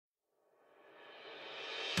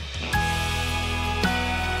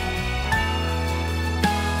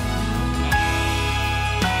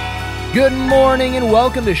Good morning and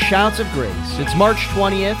welcome to Shouts of Grace. It's March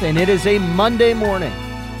 20th and it is a Monday morning.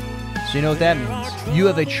 So you know what that means. You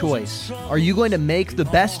have a choice. Are you going to make the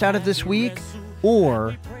best out of this week,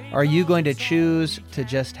 or are you going to choose to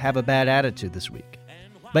just have a bad attitude this week?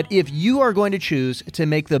 But if you are going to choose to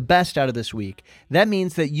make the best out of this week, that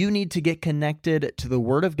means that you need to get connected to the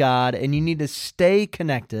Word of God, and you need to stay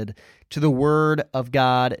connected to the Word of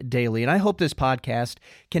God daily. And I hope this podcast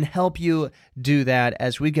can help you do that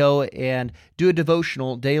as we go and do a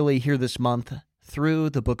devotional daily here this month through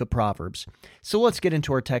the book of Proverbs. So let's get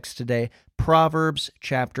into our text today, Proverbs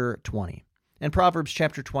chapter 20. And Proverbs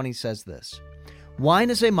chapter 20 says this: "Wine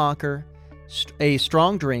is a mocker, a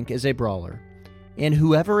strong drink is a brawler, and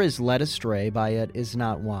whoever is led astray by it is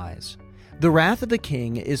not wise. The wrath of the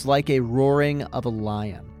king is like a roaring of a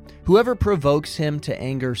lion. Whoever provokes him to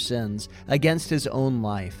anger sins against his own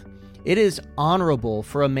life. It is honorable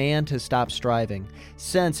for a man to stop striving,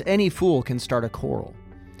 since any fool can start a quarrel.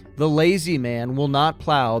 The lazy man will not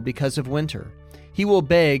plow because of winter. He will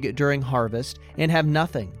beg during harvest and have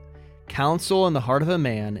nothing. Counsel in the heart of a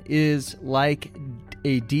man is like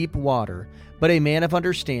a deep water, but a man of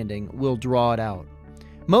understanding will draw it out.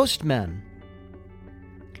 Most men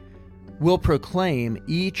will proclaim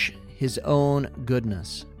each his own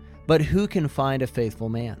goodness, but who can find a faithful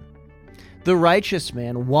man? The righteous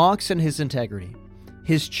man walks in his integrity.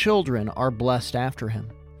 His children are blessed after him.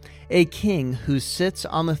 A king who sits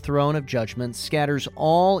on the throne of judgment scatters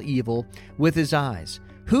all evil with his eyes.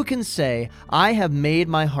 Who can say, I have made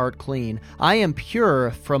my heart clean, I am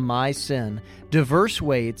pure from my sin? Diverse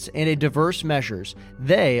weights and a diverse measures,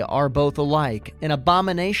 they are both alike, an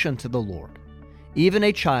abomination to the Lord. Even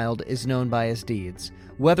a child is known by his deeds,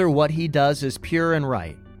 whether what he does is pure and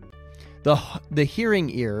right. The hearing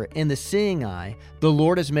ear and the seeing eye, the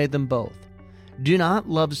Lord has made them both. Do not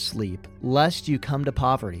love sleep, lest you come to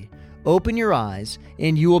poverty. Open your eyes,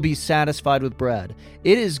 and you will be satisfied with bread.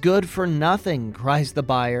 It is good for nothing, cries the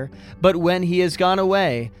buyer, but when he has gone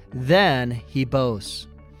away, then he boasts.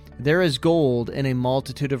 There is gold in a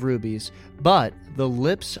multitude of rubies, but the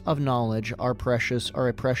lips of knowledge are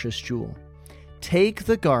a precious jewel. Take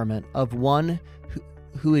the garment of one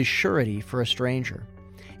who is surety for a stranger,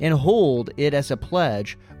 and hold it as a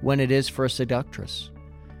pledge when it is for a seductress.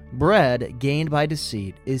 Bread gained by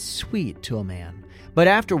deceit is sweet to a man, but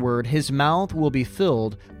afterward his mouth will be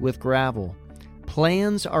filled with gravel.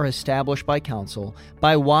 Plans are established by counsel.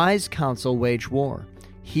 By wise counsel wage war.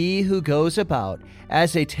 He who goes about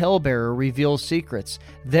as a talebearer reveals secrets.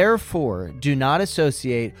 Therefore do not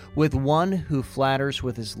associate with one who flatters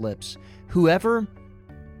with his lips. Whoever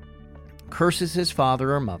curses his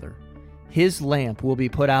father or mother, his lamp will be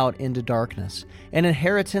put out into darkness. An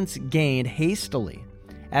inheritance gained hastily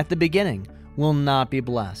at the beginning will not be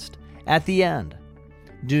blessed. At the end,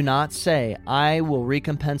 do not say, I will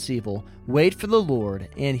recompense evil. Wait for the Lord,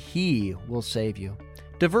 and he will save you.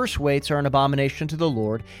 Diverse weights are an abomination to the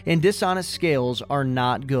Lord, and dishonest scales are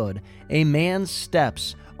not good. A man's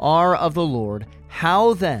steps are of the Lord.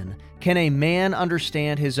 How then can a man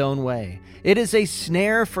understand his own way? It is a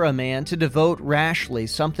snare for a man to devote rashly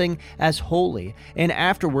something as holy, and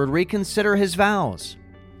afterward reconsider his vows.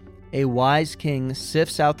 A wise king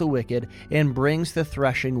sifts out the wicked and brings the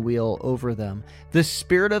threshing wheel over them. The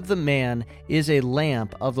spirit of the man is a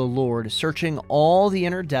lamp of the Lord, searching all the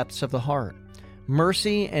inner depths of the heart.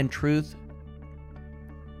 Mercy and truth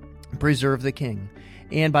preserve the king,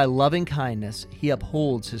 and by loving kindness he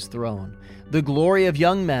upholds his throne. The glory of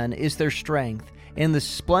young men is their strength, and the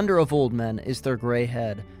splendor of old men is their gray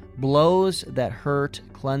head. Blows that hurt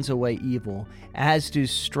cleanse away evil, as do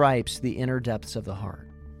stripes the inner depths of the heart.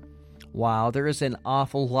 Wow, there is an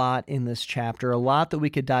awful lot in this chapter, a lot that we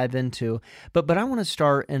could dive into, but I want to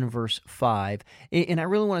start in verse 5, and I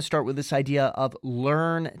really want to start with this idea of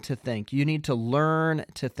learn to think. You need to learn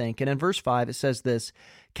to think, and in verse 5 it says this: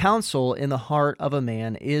 counsel in the heart of a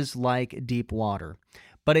man is like deep water,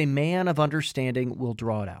 but a man of understanding will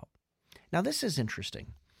draw it out. Now this is interesting.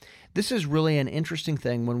 This is really an interesting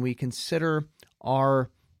thing when we consider our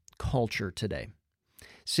culture today.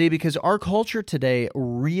 See, because our culture today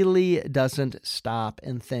really doesn't stop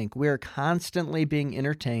and think. We're constantly being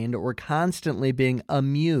entertained or constantly being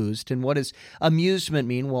amused. And what does amusement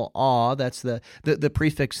mean? Well, awe, that's the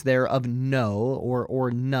prefix there of no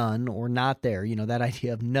or none or not there, that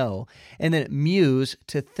idea of no. And then muse,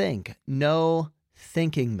 to think, no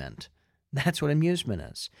thinkingment. That's what amusement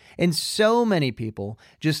is. And so many people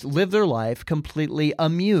just live their life completely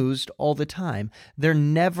amused all the time. They're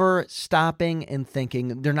never stopping and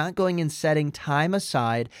thinking. They're not going and setting time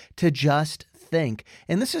aside to just think.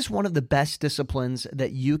 And this is one of the best disciplines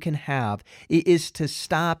that you can have, is to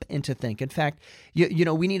stop and to think. In fact,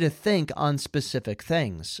 we need to think on specific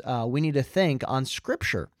things. We need to think on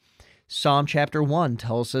Scripture. Psalm chapter 1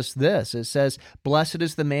 tells us this. It says, "Blessed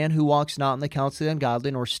is the man who walks not in the counsel of the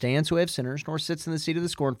ungodly, nor stands in the way of sinners, nor sits in the seat of the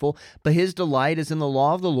scornful, but his delight is in the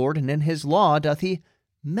law of the Lord, and in his law doth he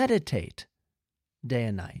meditate day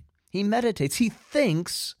and night." He meditates. He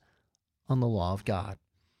thinks on the law of God.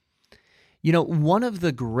 One of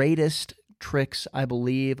the greatest tricks, I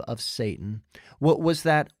believe, of Satan, what was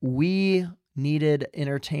that we needed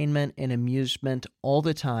entertainment and amusement all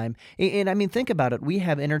the time. And I mean, think about it. We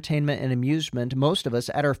have entertainment and amusement, most of us,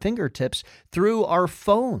 at our fingertips through our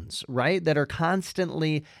phones, right? That are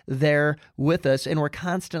constantly there with us. And we're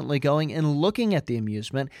constantly going and looking at the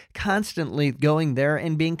amusement, constantly going there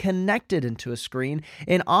and being connected into a screen.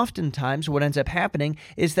 And oftentimes what ends up happening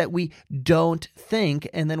is that we don't think,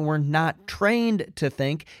 and then we're not trained to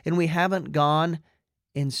think, and we haven't gone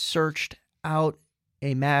and searched out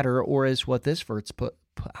a matter, or as what this verse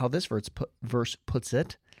puts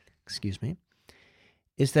it,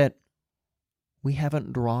 is that we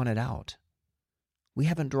haven't drawn it out. We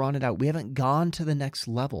haven't drawn it out. We haven't gone to the next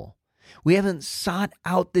level. We haven't sought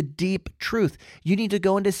out the deep truth. You need to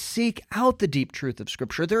go and to seek out the deep truth of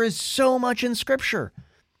Scripture. There is so much in Scripture.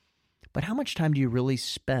 But how much time do you really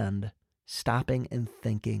spend stopping and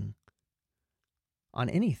thinking on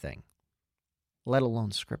anything, let alone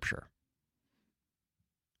Scripture?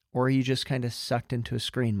 Or are you just kind of sucked into a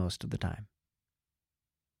screen most of the time?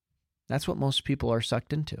 That's what most people are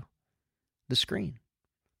sucked into, the screen.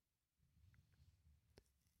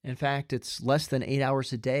 In fact, it's less than 8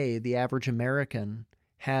 hours a day the average American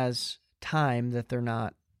has time that they're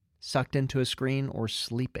not sucked into a screen or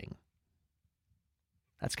sleeping.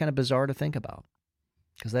 That's kind of bizarre to think about,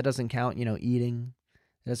 because that doesn't count, eating.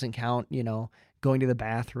 It doesn't count, going to the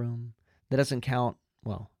bathroom. That doesn't count,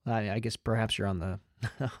 well, I guess perhaps you're on the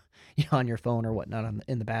on your phone or whatnot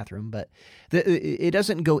in the bathroom, but it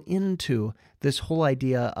doesn't go into this whole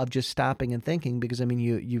idea of just stopping and thinking, because,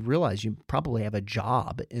 you realize you probably have a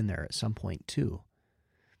job in there at some point too.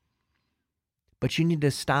 But you need to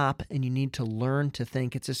stop and you need to learn to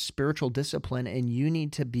think. It's a spiritual discipline, and you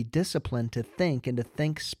need to be disciplined to think, and to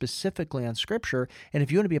think specifically on Scripture. And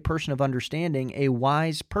if you want to be a person of understanding, a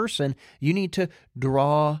wise person, you need to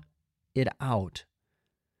draw it out.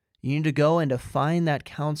 You need to go and to find that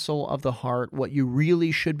counsel of the heart, what you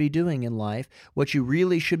really should be doing in life, what you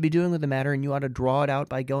really should be doing with the matter, and you ought to draw it out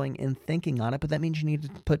by going and thinking on it. But that means you need to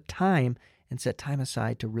put time and set time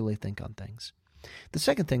aside to really think on things. The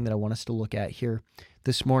second thing that I want us to look at here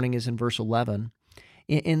this morning is in verse 11.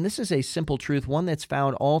 And this is a simple truth, one that's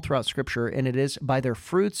found all throughout Scripture, and it is, "By their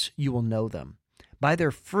fruits you will know them." By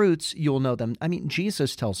their fruits, you will know them.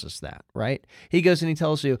 Jesus tells us that, right? He goes and he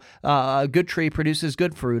tells you, a good tree produces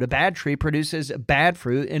good fruit, a bad tree produces bad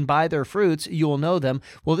fruit, and by their fruits, you will know them.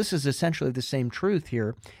 Well, this is essentially the same truth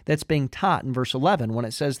here that's being taught in verse 11 when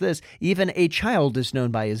it says this, "Even a child is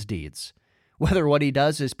known by his deeds, whether what he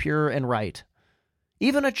does is pure and right."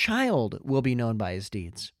 Even a child will be known by his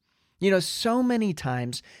deeds. So many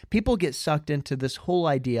times people get sucked into this whole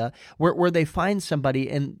idea where they find somebody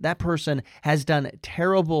and that person has done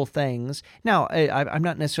terrible things. Now, I'm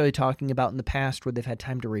not necessarily talking about in the past where they've had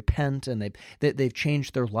time to repent and they've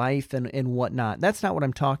changed their life and whatnot. That's not what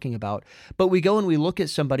I'm talking about. But we go and we look at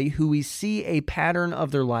somebody who we see a pattern of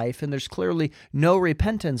their life and there's clearly no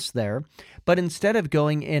repentance there. But instead of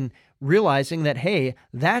going in realizing that, hey,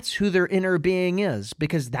 that's who their inner being is,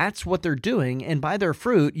 because that's what they're doing, and by their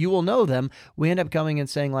fruit, you will know them, we end up coming and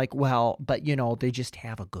saying like, well, but they just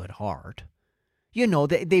have a good heart.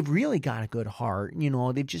 They've really got a good heart.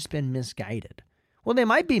 They've just been misguided. Well, they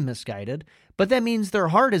might be misguided, but that means their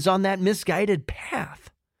heart is on that misguided path.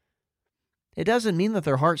 It doesn't mean that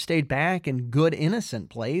their heart stayed back in good, innocent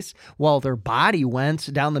place while their body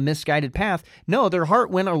went down the misguided path. No, their heart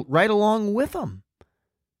went right along with them.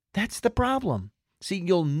 That's the problem. See,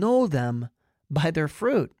 you'll know them by their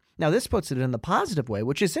fruit. Now, this puts it in the positive way,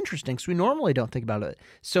 which is interesting because we normally don't think about it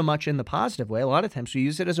so much in the positive way. A lot of times we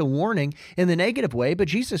use it as a warning in the negative way, but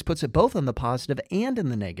Jesus puts it both in the positive and in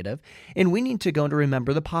the negative. And we need to go and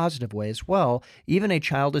remember the positive way as well. Even a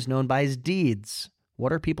child is known by his deeds.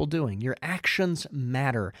 What are people doing? Your actions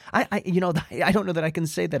matter. I don't know that I can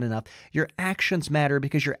say that enough. Your actions matter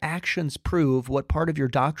because your actions prove what part of your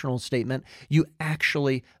doctrinal statement you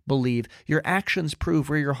actually believe. Your actions prove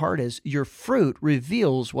where your heart is. Your fruit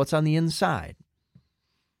reveals what's on the inside.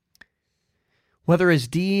 Whether his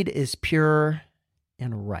deed is pure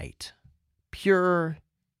and right. Pure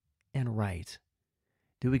and right.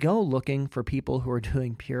 Do we go looking for people who are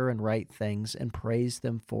doing pure and right things and praise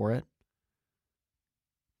them for it?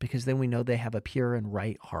 Because then we know they have a pure and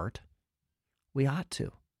right heart. We ought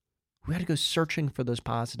to. We ought to go searching for those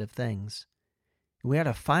positive things. We ought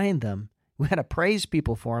to find them. We ought to praise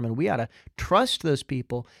people for them, and we ought to trust those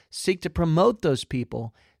people, seek to promote those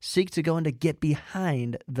people, seek to go and to get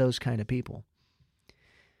behind those kind of people.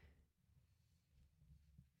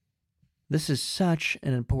 This is such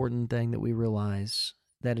an important thing that we realize,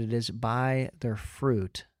 that it is by their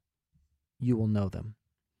fruit you will know them.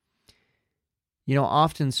 You know,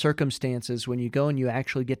 often circumstances, when you go and you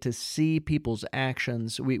actually get to see people's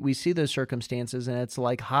actions, we see those circumstances and it's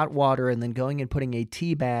like hot water, and then going and putting a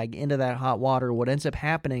tea bag into that hot water. What ends up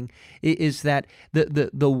happening is that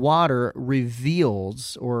the water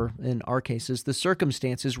reveals, or in our cases, the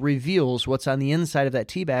circumstances reveals what's on the inside of that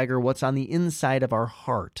tea bag or what's on the inside of our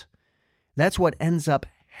heart. That's what ends up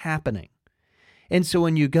happening. And so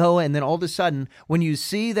when you go and then all of a sudden, when you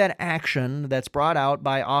see that action that's brought out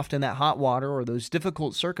by often that hot water or those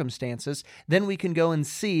difficult circumstances, then we can go and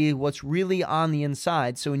see what's really on the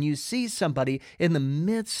inside. So when you see somebody in the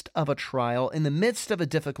midst of a trial, in the midst of a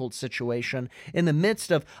difficult situation, in the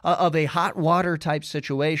midst of a hot water type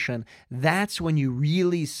situation, that's when you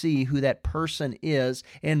really see who that person is.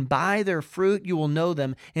 And by their fruit, you will know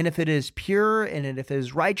them. And if it is pure and if it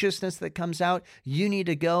is righteousness that comes out, you need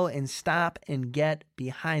to go and stop and get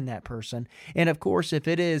behind that person. And of course, if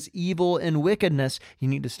it is evil and wickedness, you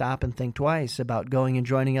need to stop and think twice about going and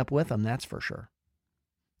joining up with them, that's for sure.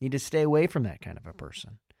 You need to stay away from that kind of a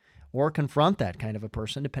person or confront that kind of a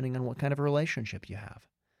person, depending on what kind of a relationship you have.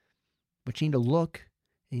 But you need to look,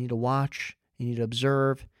 you need to watch, you need to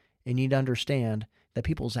observe, and you need to understand that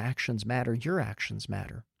people's actions matter, your actions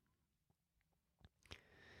matter.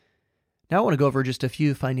 Now I want to go over just a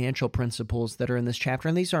few financial principles that are in this chapter,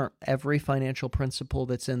 and these aren't every financial principle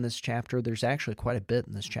that's in this chapter. There's actually quite a bit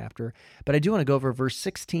in this chapter, but I do want to go over verse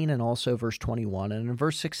 16 and also verse 21. And in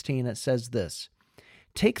verse 16 it says this: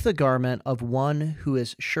 "Take the garment of one who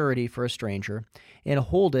is surety for a stranger, and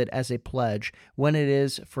hold it as a pledge when it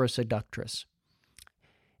is for a seductress."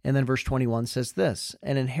 And then verse 21 says this: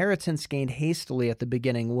 "An inheritance gained hastily at the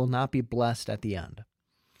beginning will not be blessed at the end."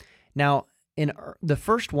 Now, in the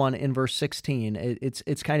first one in verse 16,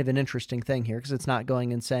 it's kind of an interesting thing here, because it's not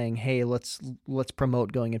going and saying, hey, let's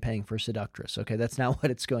promote going and paying for a seductress. Okay, that's not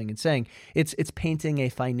what it's going and saying. It's painting a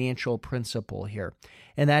financial principle here.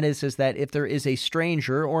 And that is that if there is a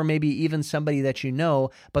stranger, or maybe even somebody that you know,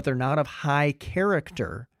 but they're not of high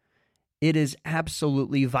character, it is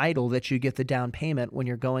absolutely vital that you get the down payment when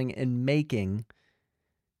you're going and making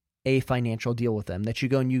a financial deal with them, that you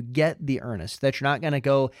go and you get the earnest, that you're not going to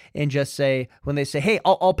go and just say, when they say, hey,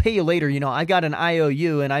 I'll pay you later, I got an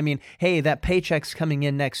IOU, and I mean, hey, that paycheck's coming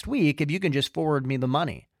in next week, if you can just forward me the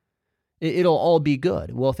money, it'll all be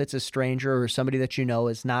good. Well, if it's a stranger or somebody that you know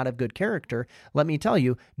is not of good character, let me tell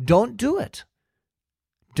you, don't do it.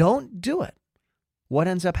 Don't do it. What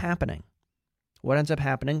ends up happening? Well,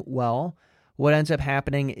 what ends up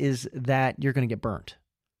happening is that you're going to get burnt.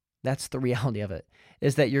 That's the reality of it,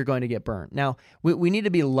 is that you're going to get burnt. Now, we need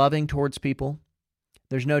to be loving towards people.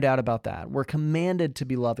 There's no doubt about that. We're commanded to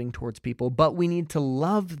be loving towards people, but we need to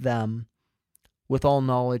love them with all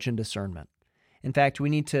knowledge and discernment. In fact, we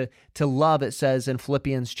need to love, it says in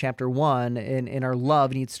Philippians chapter 1, and our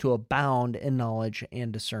love needs to abound in knowledge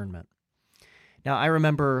and discernment. Now, I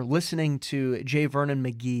remember listening to J. Vernon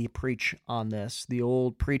McGee preach on this, the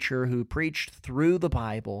old preacher who preached through the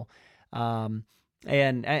Bible.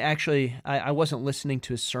 And I wasn't listening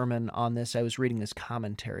to a sermon on this. I was reading this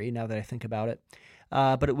commentary, now that I think about it.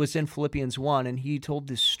 But it was in Philippians 1, and he told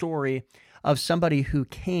this story of somebody who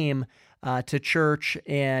came to church,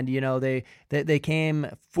 and they came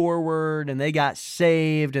forward and they got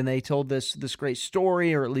saved, and they told this great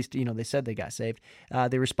story, or at least they said they got saved.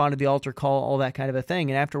 They responded to the altar call, all that kind of a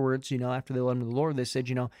thing, and afterwards, after they led them to the Lord, they said,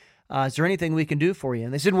 is there anything we can do for you?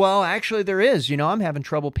 And they said, well, actually there is. I'm having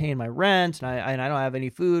trouble paying my rent, and I don't have any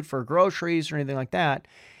food for groceries or anything like that.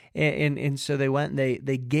 And so they went and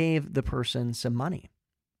they gave the person some money.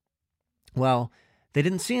 Well, they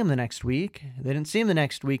didn't see him the next week. They didn't see him the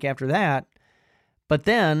next week after that. But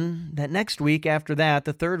then that next week after that,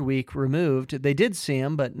 the third week removed, they did see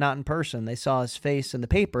him, but not in person. They saw his face in the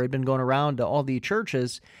paper. He'd been going around to all the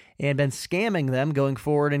churches and been scamming them, going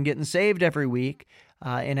forward and getting saved every week.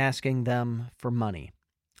 And asking them for money,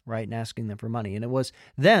 right? And asking them for money. And it was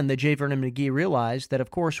then that J. Vernon McGee realized that, of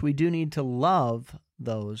course, we do need to love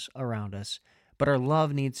those around us, but our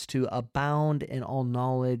love needs to abound in all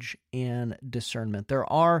knowledge and discernment.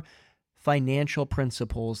 There are financial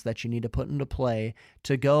principles that you need to put into play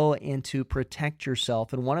to go and to protect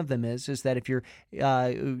yourself. And one of them is that if you're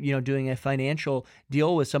doing a financial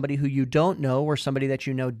deal with somebody who you don't know or somebody that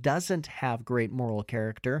you know doesn't have great moral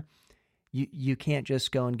character, you can't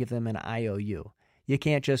just go and give them an IOU. You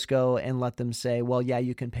can't just go and let them say, well, yeah,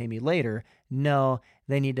 you can pay me later. No,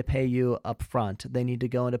 they need to pay you up front. They need to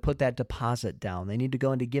go and to put that deposit down. They need to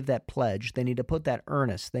go and to give that pledge. They need to put that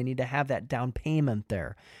earnest. They need to have that down payment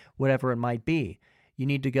there, whatever it might be. You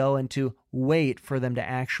need to go and to wait for them to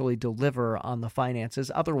actually deliver on the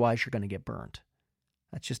finances. Otherwise, you're going to get burnt.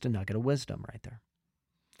 That's just a nugget of wisdom right there.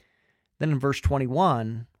 Then in verse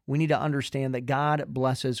 21, we need to understand that God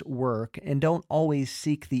blesses work and don't always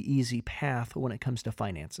seek the easy path when it comes to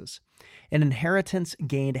finances. An inheritance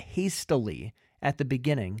gained hastily at the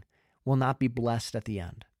beginning will not be blessed at the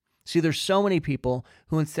end. See, there's so many people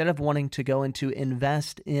who, instead of wanting to go into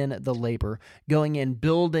invest in the labor, going in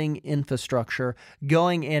building infrastructure,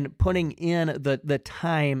 going and putting in the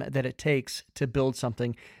time that it takes to build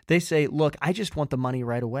something, they say, look, I just want the money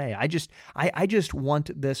right away. I just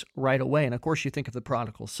want this right away. And of course, you think of the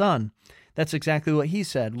prodigal son. That's exactly what he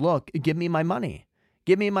said. Look, give me my money.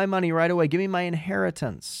 Give me my money right away. Give me my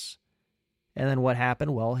inheritance. And then what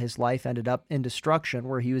happened? Well, his life ended up in destruction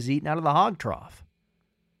where he was eaten out of the hog trough.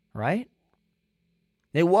 Right?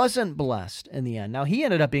 It wasn't blessed in the end. Now, he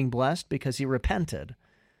ended up being blessed because he repented,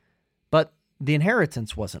 but the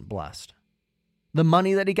inheritance wasn't blessed. The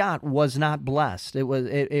money that he got was not blessed. It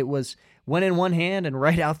was went in one hand and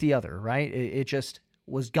right out the other, right? It just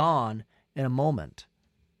was gone in a moment.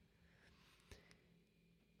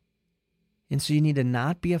 And so you need to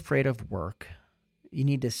not be afraid of work. You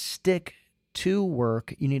need to stick to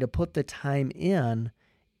work. You need to put the time in,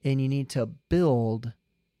 and you need to build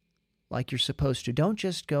like you're supposed to. Don't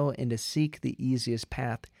just go and to seek the easiest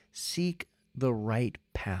path. Seek the right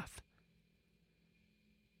path.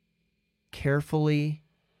 Carefully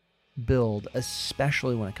build,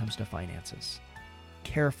 especially when it comes to finances.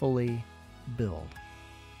 Carefully build.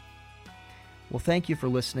 Well, thank you for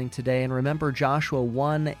listening today, and remember Joshua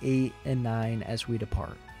 1, 8, and 9 as we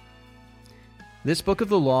depart. This book of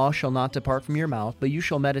the law shall not depart from your mouth, but you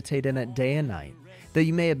shall meditate in it day and night, that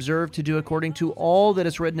you may observe to do according to all that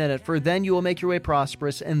is written in it, for then you will make your way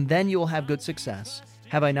prosperous, and then you will have good success.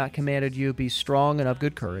 Have I not commanded you, be strong and of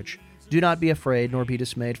good courage? Do not be afraid, nor be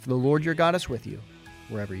dismayed, for the Lord your God is with you,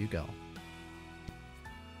 wherever you go.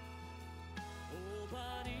 Oh,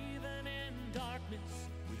 but even in darkness,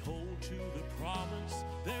 we hold to the promise.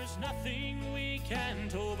 There's nothing we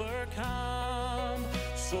can't overcome.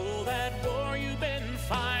 So that war you've been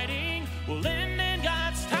fighting will end in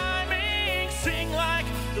God's timing. Sing like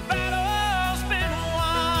the battle